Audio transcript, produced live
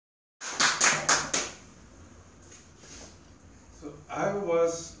I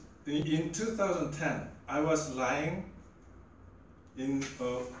was, in 2010, I was lying in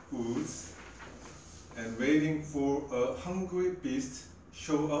a woods and waiting for a hungry beast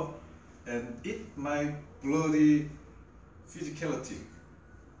show up and eat my bloody physicality.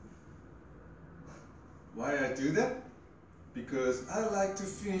 Why I do that? Because I like to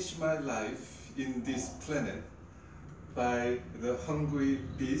finish my life in this planet by the hungry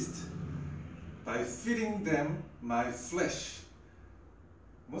beast, by feeding them my flesh.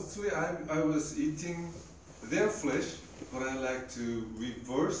 Mostly I was eating their flesh, but I like to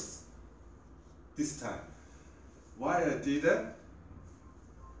reverse this time. Why I did that?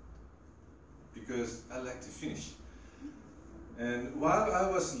 Because I like to finish. And while I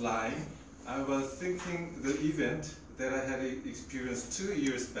was lying, I was thinking the event that I had experienced 2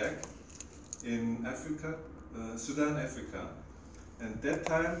 years back in Africa, Sudan, Africa. And that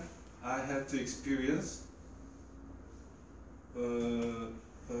time I had to experience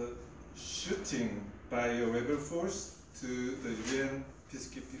shooting by a rebel force to the UN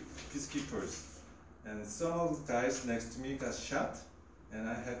peacekeepers. And some of the guys next to me got shot, and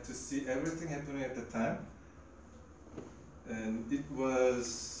I had to see everything happening at the time. And it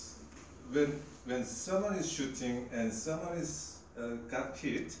was when someone is shooting and someone is got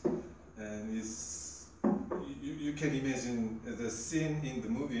hit, and you can imagine the scene in the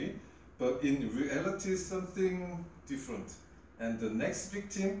movie, but in reality something different. And the next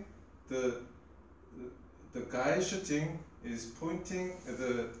victim, the guy shooting is pointing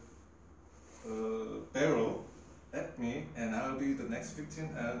the barrel at me, and I'll be the next victim,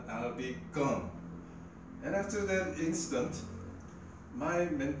 and I'll be gone. And after that instant, my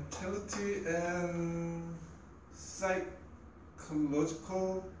mentality and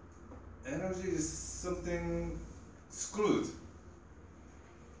psychological energy is something screwed.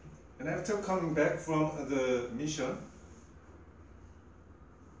 And after coming back from the mission,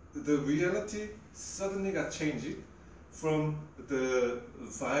 the reality suddenly got changed from the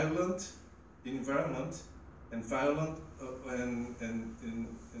violent environment and violent and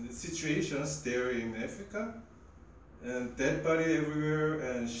situations there in Africa, and dead body everywhere,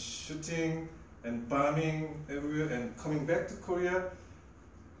 and shooting and bombing everywhere, and coming back to Korea,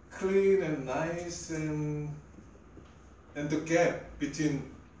 clean and nice, and the gap between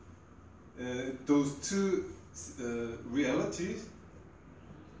those two realities,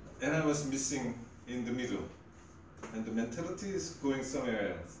 and I was missing in the middle, and the mentality is going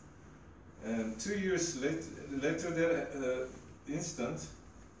somewhere else. And 2 years later that instant,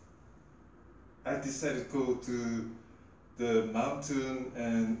 I decided to go to the mountain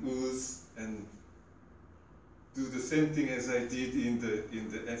and woods and do the same thing as I did in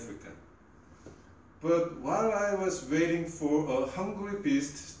the Africa. But while I was waiting for a hungry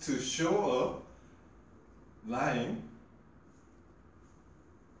beast to show up, lying,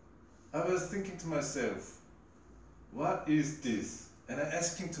 I was thinking to myself, what is this? And I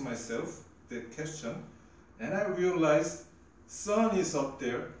asking to myself that question, and I realized sun is up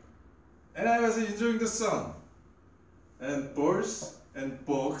there, and I was enjoying the sun, and birds and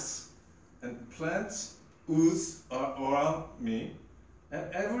bugs and plants, woods are around me,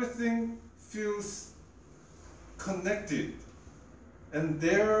 and everything feels connected, and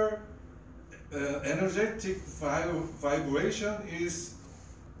their energetic vibration is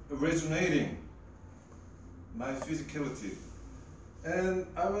resonating my physicality. And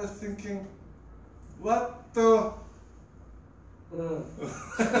I was thinking, what the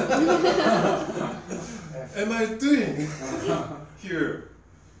am I doing here?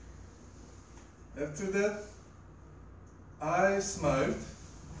 After that, I smiled,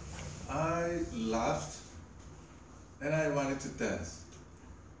 I laughed, and I wanted to dance.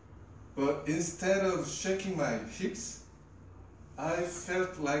 But instead of shaking my hips, I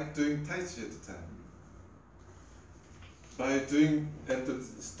felt like doing Taichi at the time. By doing, at the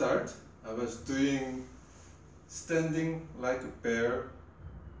start, I was doing standing like a bear,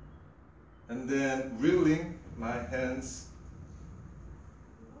 and then wheeling my hands,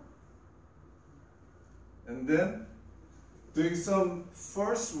 and then doing some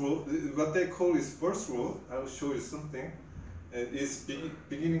first roll, what they call is first roll. I will show you something. And it's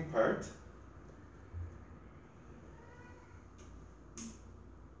beginning part.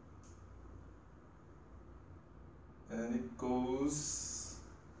 And it goes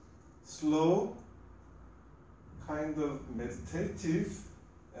slow, kind of meditative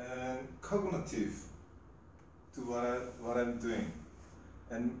and cognitive to what I'm doing.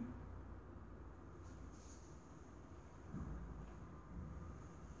 And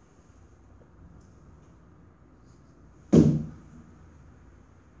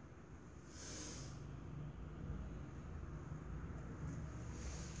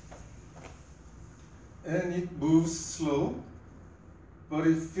and it moves slow, but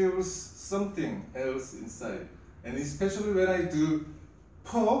it feels something else inside. And especially when I do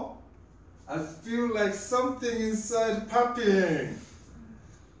paw, I feel like something inside popping.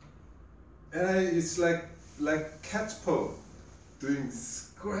 And it's like catch paw, doing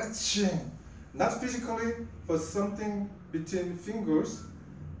scratching. Not physically, but something between fingers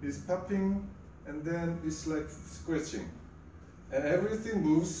is popping, and then it's like scratching. And everything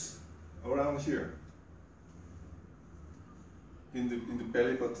moves around here, in the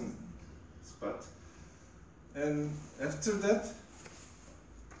belly button spot. And after that,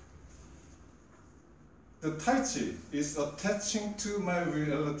 the Taichi is attaching to my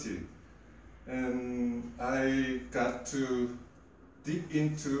reality. And I got to deep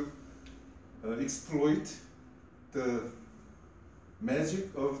into exploit the magic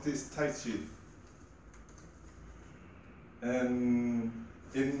of this Taichi. And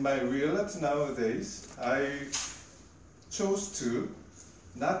in my reality nowadays, I chose to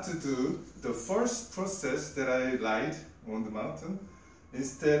not to do the first process that I lied on the mountain.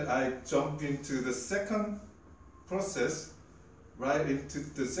 Instead, I jump into the second process, right into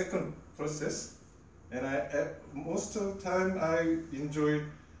the second process. And most of the time I enjoy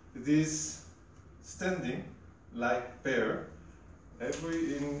this standing like bear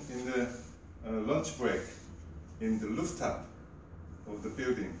in the lunch break in the rooftop of the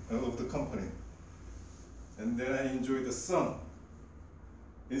building, of the company. And then I enjoy the sun.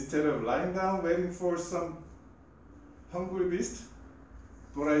 Instead of lying down waiting for some hungry beast,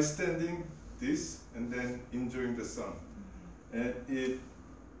 but I standing this and then enjoying the sun. And it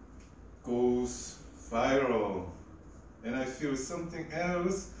goes viral. And I feel something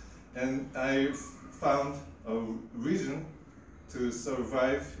else, and I found a reason to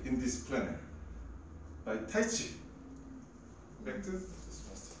survive in this planet. By Taichi. Back to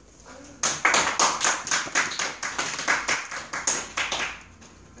Toastmasters.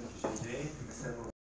 Thank you, Shinji.